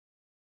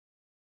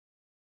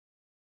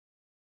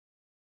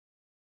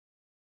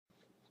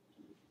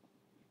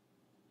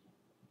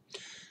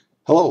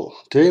Hello,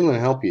 today I'm going to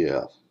help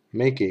you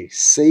make a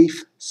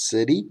safe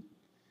city,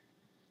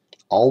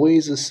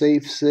 always a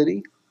safe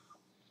city,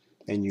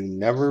 and you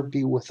never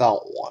be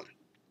without one,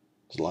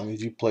 as long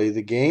as you play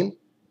the game.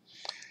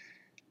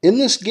 In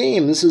this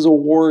game, this is a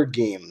war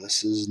game.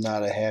 This is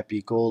not a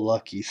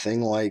happy-go-lucky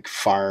thing like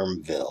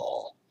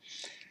Farmville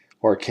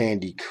or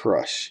Candy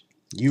Crush.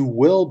 You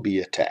will be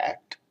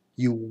attacked.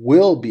 You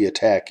will be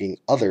attacking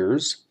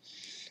others.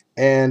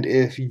 And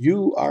if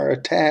you are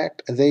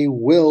attacked, they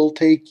will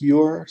take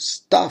your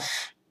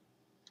stuff,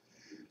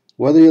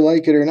 whether you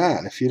like it or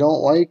not. If you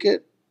don't like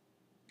it,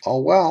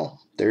 oh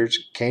well,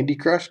 there's Candy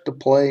Crush to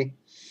play.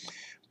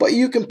 But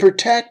you can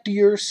protect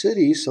your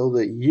city so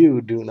that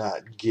you do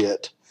not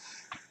get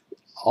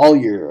all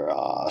your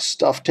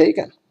stuff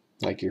taken,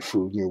 like your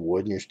food and your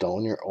wood and your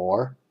stone, your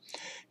ore,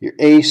 your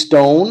A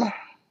stone,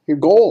 your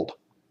gold.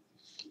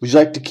 Would you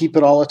like to keep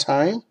it all the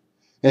time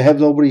and have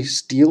nobody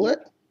steal it?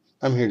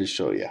 I'm here to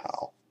show you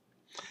how.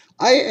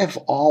 I have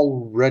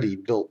already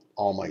built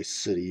all my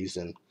cities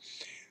and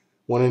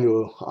went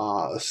into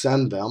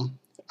ascend them.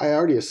 I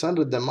already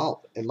ascended them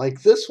out. And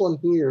like this one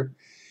here,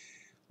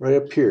 right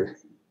up here,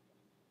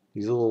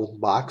 these little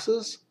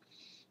boxes.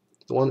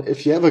 The one,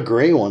 if you have a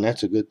gray one,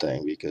 that's a good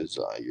thing because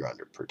you're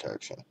under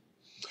protection.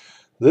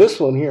 This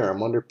one here,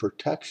 I'm under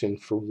protection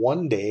for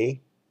 1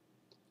 day,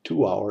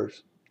 2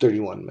 hours,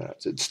 31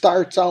 minutes. It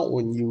starts out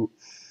when you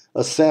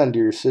ascend to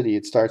your city.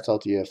 It starts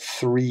out that you have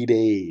 3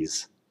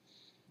 days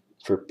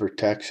for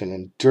protection,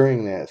 and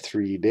during that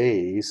 3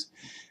 days,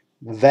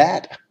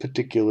 that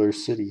particular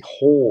city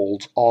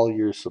holds all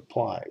your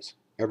supplies,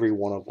 every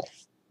one of them,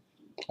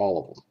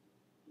 all of them.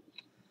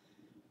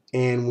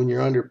 And when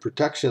you're under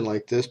protection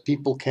like this,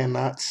 people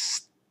cannot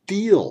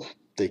steal.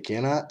 They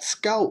cannot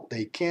scout.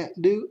 They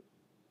can't do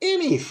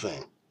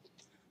anything.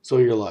 So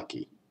you're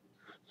lucky.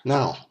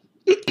 Now,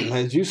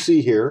 as you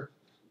see here,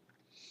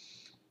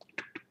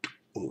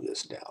 move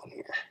this down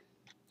here.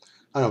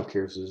 I don't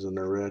care if this is in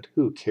the red.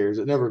 Who cares?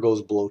 It never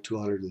goes below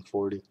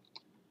 240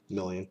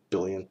 million,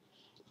 billion.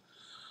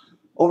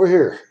 Over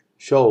here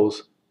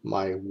shows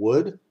my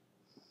wood,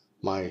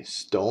 my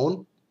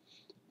stone,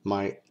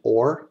 my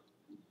ore,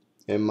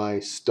 and my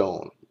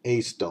stone. A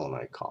stone,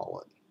 I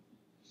call it.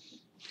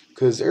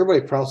 Because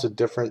everybody pronounces it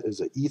different. Is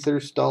it ether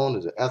stone?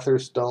 Is it ether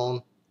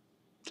stone?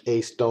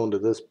 A stone to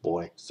this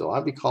boy. So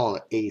I'll be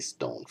calling it A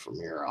stone from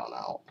here on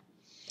out.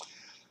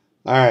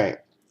 Alright.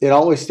 It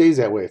always stays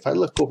that way. If I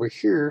look over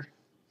here,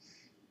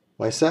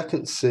 my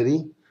second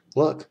city,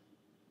 look.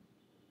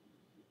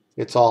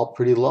 It's all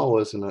pretty low,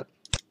 isn't it?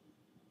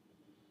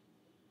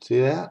 See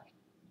that?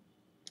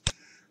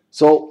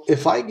 So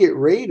if I get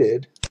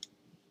raided,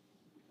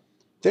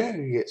 they're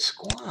going to get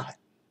squat.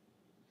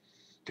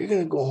 They're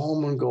going to go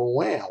home and go,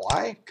 wow.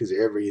 Why? Because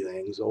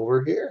everything's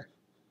over here.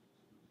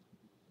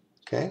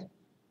 Okay?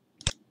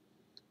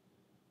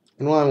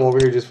 And while I'm over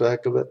here just for the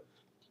heck of it,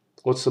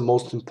 what's the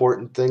most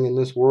important thing in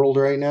this world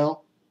right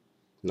now?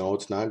 No,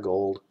 it's not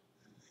gold.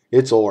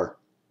 It's ore.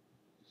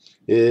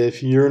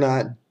 If you're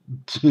not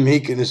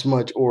making as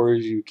much ore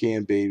as you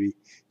can, baby,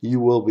 you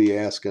will be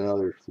asking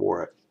others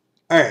for it.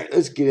 All right,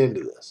 let's get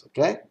into this,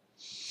 okay?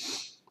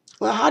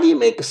 Well, how do you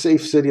make a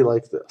safe city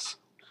like this?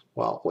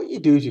 Well, what you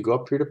do is you go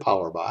up here to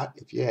PowerBot,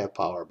 if you have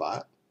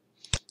PowerBot,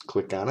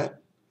 click on it,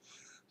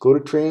 go to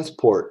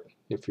Transport.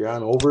 If you're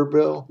on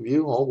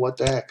Overview, oh, what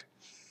the heck?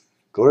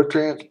 Go to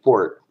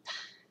Transport.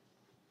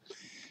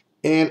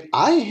 And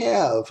I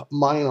have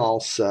mine all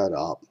set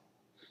up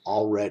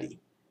already.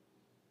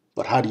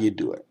 But how do you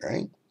do it,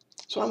 right?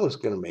 So I'm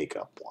just going to make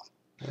up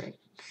one, right?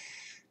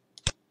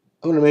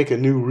 I'm going to make a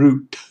new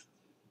route.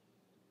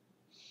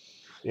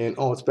 And,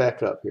 oh, it's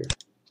back up here.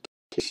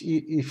 In case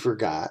you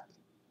forgot,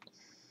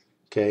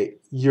 okay,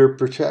 your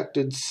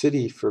protected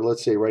city for,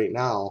 let's say right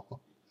now,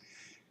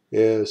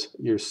 is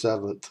your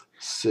 7th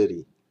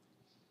city.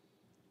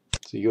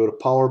 So you go to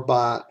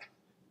PowerBot.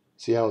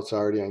 See how it's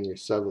already on your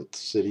 7th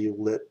city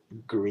lit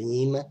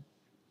green?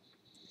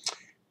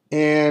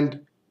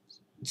 And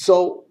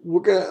so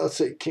we're going to, let's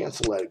say,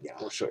 cancel that again.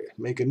 I'll show you.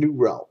 Make a new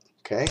route,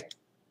 okay?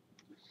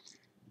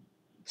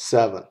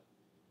 7.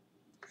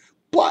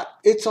 But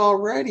it's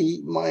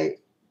already my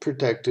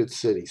protected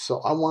city.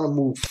 So I want to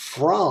move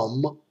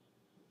from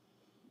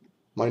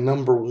my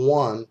number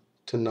 1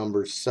 to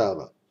number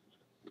 7.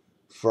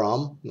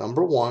 From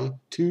number 1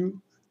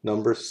 to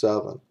number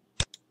 7.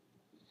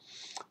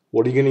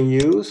 What are you going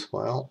to use?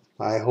 Well,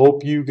 I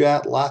hope you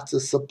got lots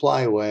of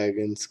supply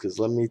wagons, because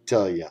let me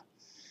tell you,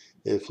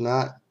 if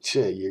not,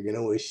 you're going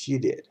to wish you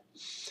did.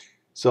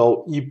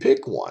 So you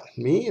pick one.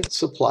 Me, it's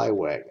supply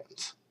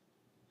wagons.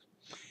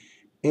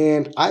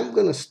 And I'm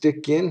going to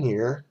stick in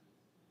here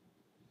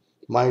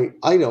my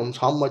items,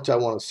 how much I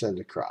want to send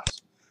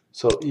across.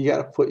 So you got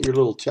to put your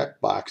little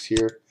checkbox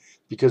here,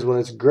 because when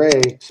it's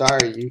gray,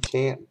 sorry, you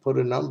can't put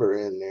a number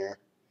in there.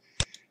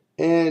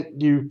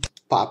 And you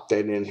pop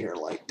that in here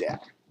like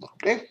that.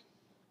 Okay?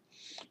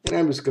 And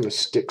I'm just going to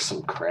stick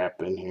some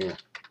crap in here.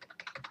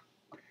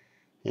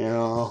 You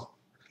know,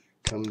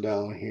 come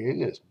down here. Isn't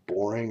this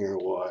boring or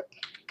what?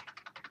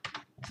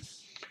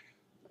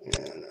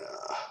 And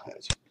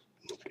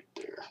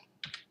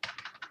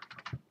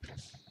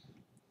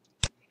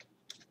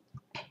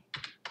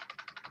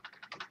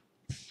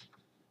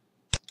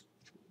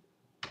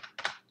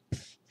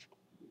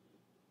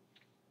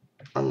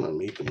to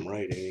make them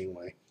right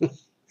anyway.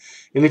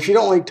 And if you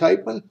don't like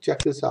typing, check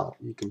this out.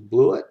 You can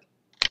blue it,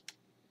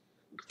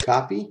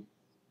 copy,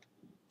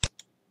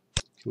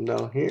 come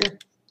down here,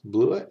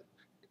 blue it,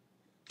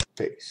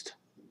 paste.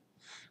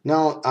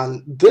 Now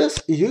on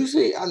this,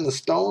 usually on the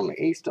stone,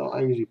 A stone,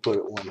 I usually put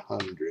it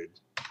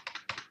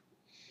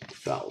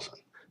 100,000.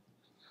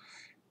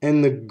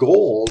 And the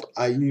gold,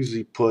 I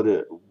usually put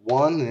it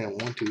 1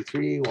 and 1, 2,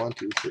 3, 1,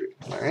 2, 3.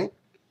 All right.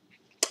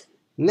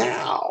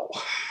 Now,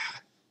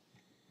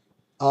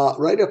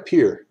 right up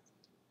here,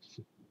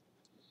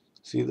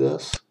 see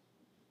this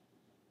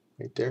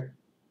right there?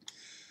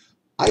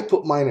 I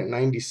put mine at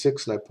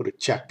 96 and I put a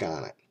check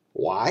on it.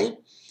 Why?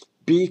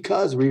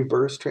 Because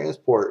reverse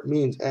transport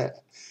means that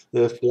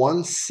if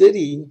one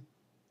city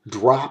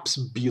drops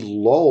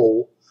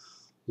below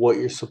what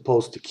you're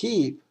supposed to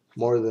keep,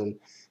 more than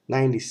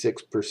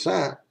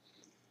 96%,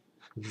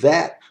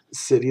 that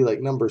city,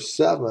 like number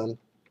 7,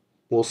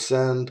 will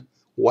send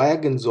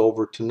wagons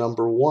over to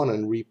number 1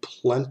 and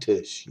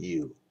replenish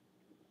you.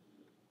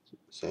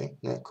 See,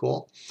 isn't that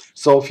cool?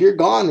 So if you're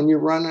gone and you're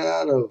running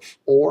out of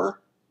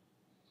ore,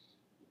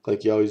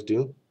 like you always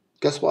do,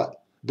 guess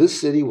what? This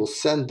city will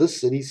send this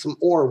city some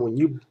ore when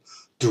you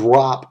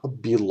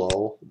drop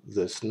below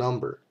this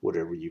number,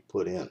 whatever you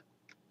put in.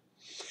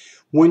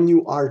 When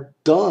you are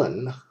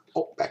done,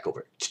 oh, back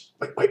over.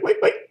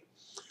 Wait.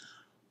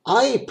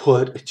 I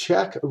put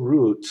check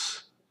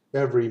routes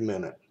every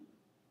minute.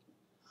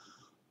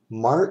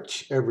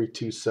 March every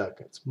 2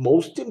 seconds.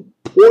 Most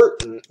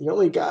important, you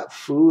only got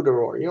food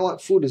or ore. You know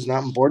what? Food is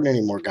not important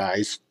anymore,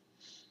 guys.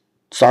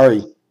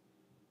 Sorry.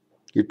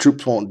 Your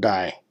troops won't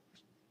die.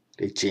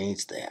 They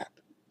changed that.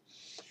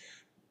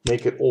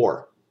 Make it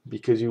ore,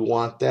 because you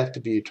want that to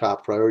be your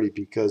top priority,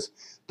 because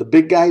the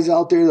big guys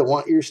out there that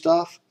want your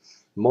stuff,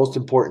 the most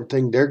important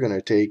thing they're going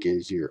to take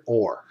is your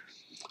ore.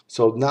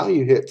 So now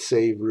you hit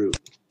save route.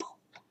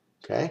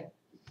 Okay?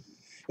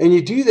 And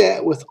you do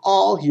that with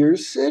all your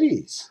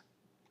cities.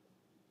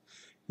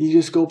 You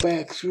just go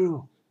back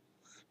through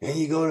and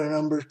you go to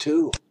number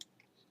 2.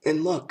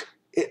 And look,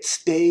 it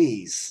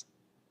stays.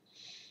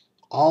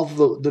 All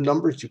the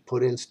numbers you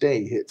put in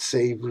stay. Hit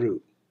save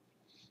route.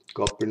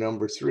 Go up to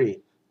number 3.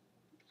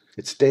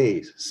 It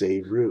stays.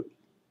 Save route.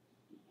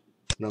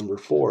 Number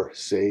 4.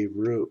 Save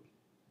route.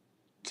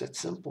 It's that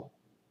simple.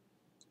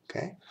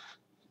 Okay?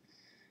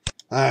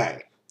 All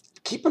right.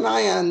 Keep an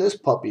eye on this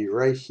puppy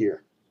right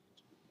here.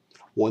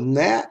 When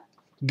that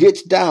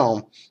gets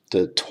down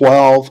to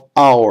 12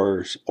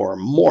 hours or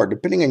more,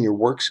 depending on your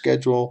work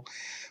schedule,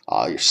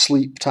 your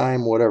sleep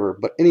time, whatever.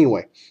 But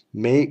anyway,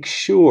 make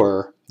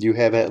sure you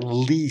have at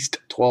least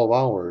 12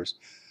 hours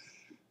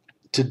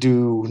to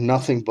do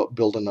nothing but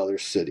build another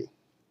city.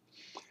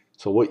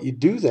 So what you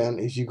do then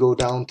is you go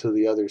down to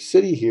the other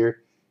city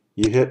here,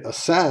 you hit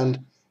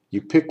ascend,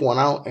 you pick one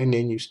out, and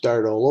then you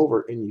start all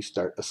over and you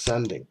start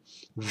ascending.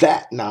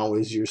 That now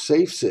is your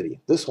safe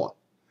city, this one.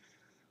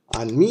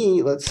 On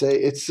me, let's say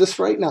it's this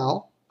right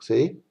now,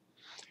 see?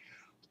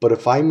 But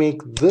if I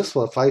make this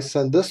one, if I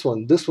send this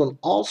one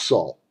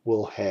also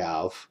will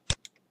have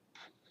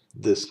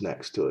this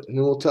next to it. And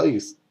it will tell you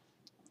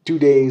 2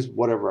 days,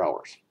 whatever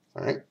hours,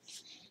 all right?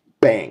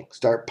 Bang,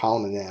 start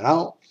pounding that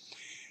out.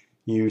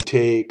 You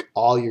take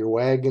all your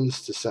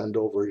wagons to send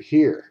over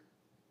here.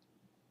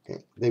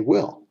 Okay? They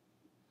will.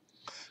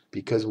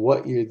 Because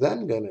what you're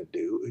then going to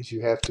do is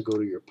you have to go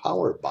to your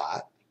power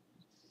bot,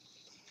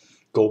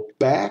 go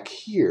back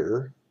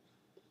here,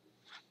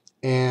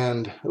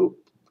 and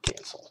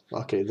cancel.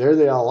 Okay, there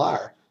they all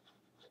are.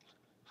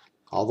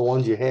 All the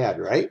ones you had,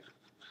 right?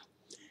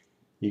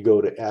 You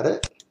go to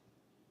edit,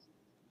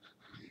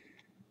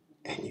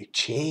 and you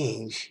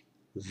change.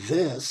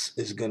 This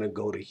is going to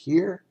go to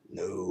here.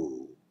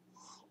 No,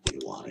 we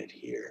want it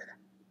here.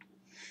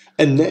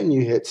 And then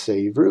you hit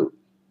save route.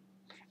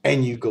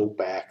 And you go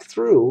back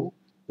through.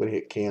 I'm going to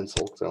hit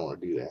cancel because I don't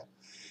want to do that.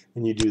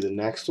 And you do the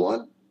next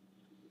one.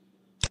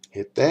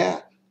 Hit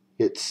that.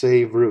 Hit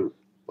save route.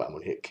 But I'm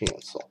going to hit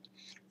cancel.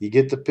 You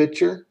get the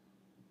picture?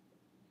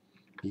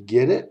 You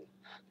get it?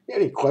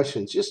 Any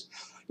questions? Just,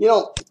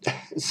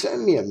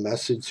 send me a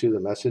message through the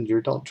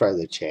messenger. Don't try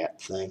the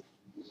chat thing.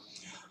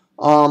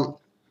 All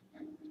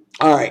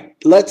right.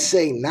 Let's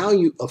say now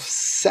you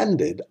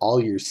ascended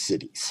all your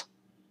cities.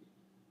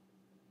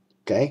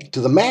 Okay? To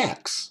the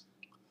max.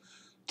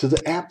 To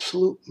the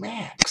absolute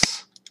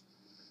max.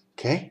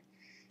 Okay?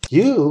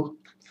 You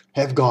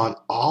have gone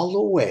all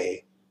the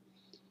way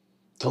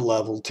to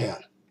level 10.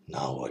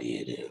 Now what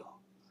do?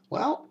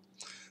 Well,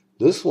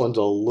 this one's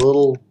a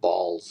little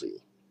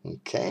ballsy.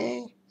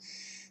 Okay?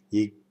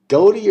 You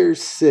go to your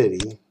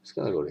city. It's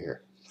going to go to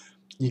here.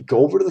 You go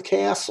over to the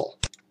castle.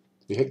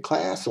 You hit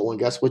castle, and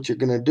guess what you're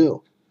going to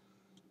do?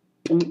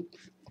 Boom.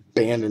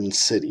 Abandon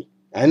city.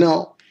 I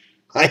know.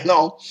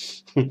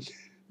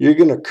 You're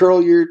going to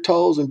curl your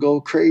toes and go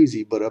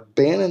crazy, but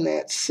abandon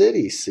that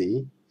city,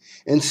 see?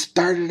 And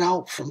start it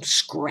out from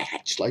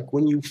scratch, like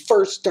when you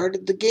first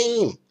started the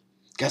game.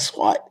 Guess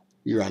what?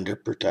 You're under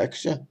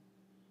protection.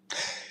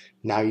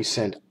 Now you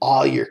send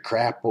all your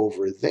crap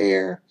over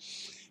there.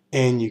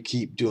 And you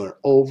keep doing it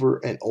over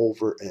and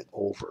over and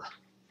over.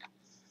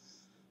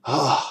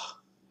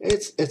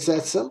 It's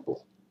that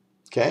simple.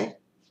 Okay?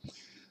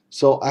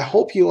 So I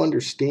hope you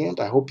understand.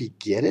 I hope you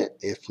get it.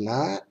 If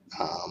not,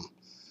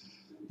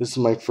 this is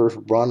my first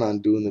run on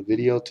doing the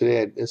video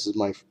today. This is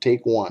my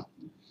take one.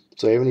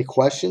 So if you have any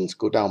questions,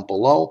 go down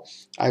below.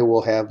 I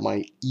will have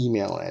my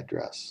email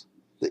address.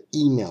 The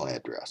email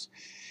address.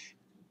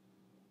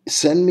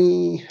 Send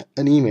me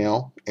an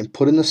email and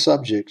put in the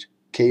subject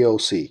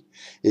KOC.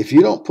 If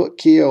you don't put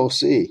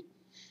KOC,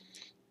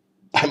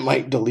 I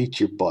might delete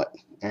your butt.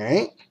 All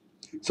right?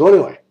 So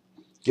anyway,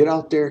 get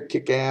out there,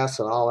 kick ass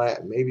and all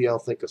that. Maybe I'll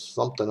think of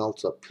something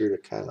else up here to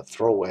kind of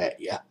throw at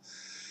you.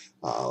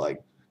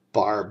 Like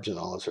barbs and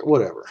all this or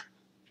whatever.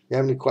 If you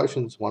have any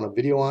questions, want a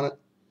video on it?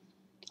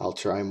 I'll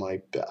try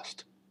my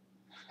best.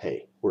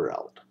 Hey, we're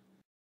out.